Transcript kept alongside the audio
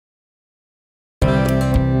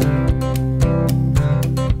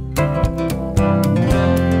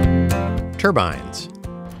Turbines.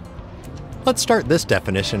 Let's start this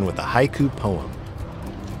definition with a haiku poem.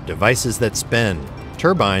 Devices that spin,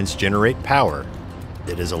 turbines generate power.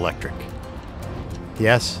 It is electric.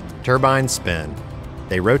 Yes, turbines spin.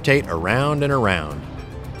 They rotate around and around.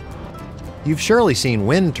 You've surely seen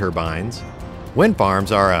wind turbines. Wind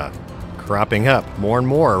farms are cropping up more and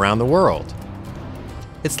more around the world.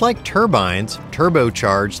 It's like turbines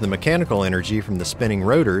turbocharge the mechanical energy from the spinning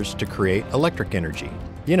rotors to create electric energy.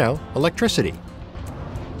 You know, electricity.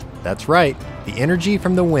 That's right, the energy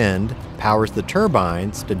from the wind powers the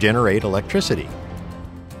turbines to generate electricity.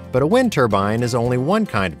 But a wind turbine is only one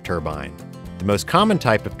kind of turbine. The most common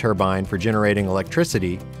type of turbine for generating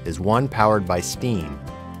electricity is one powered by steam.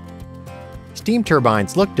 Steam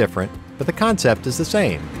turbines look different, but the concept is the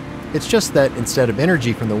same. It's just that instead of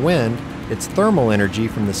energy from the wind, it's thermal energy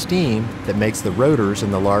from the steam that makes the rotors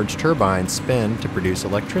in the large turbines spin to produce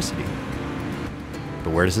electricity.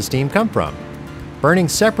 But where does the steam come from? Burning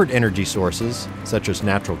separate energy sources, such as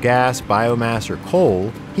natural gas, biomass, or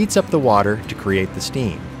coal, heats up the water to create the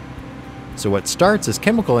steam. So what starts as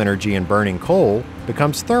chemical energy in burning coal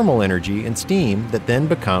becomes thermal energy in steam that then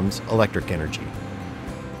becomes electric energy.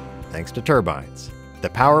 Thanks to turbines, the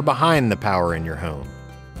power behind the power in your home.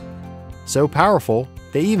 So powerful,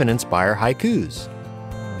 they even inspire haikus.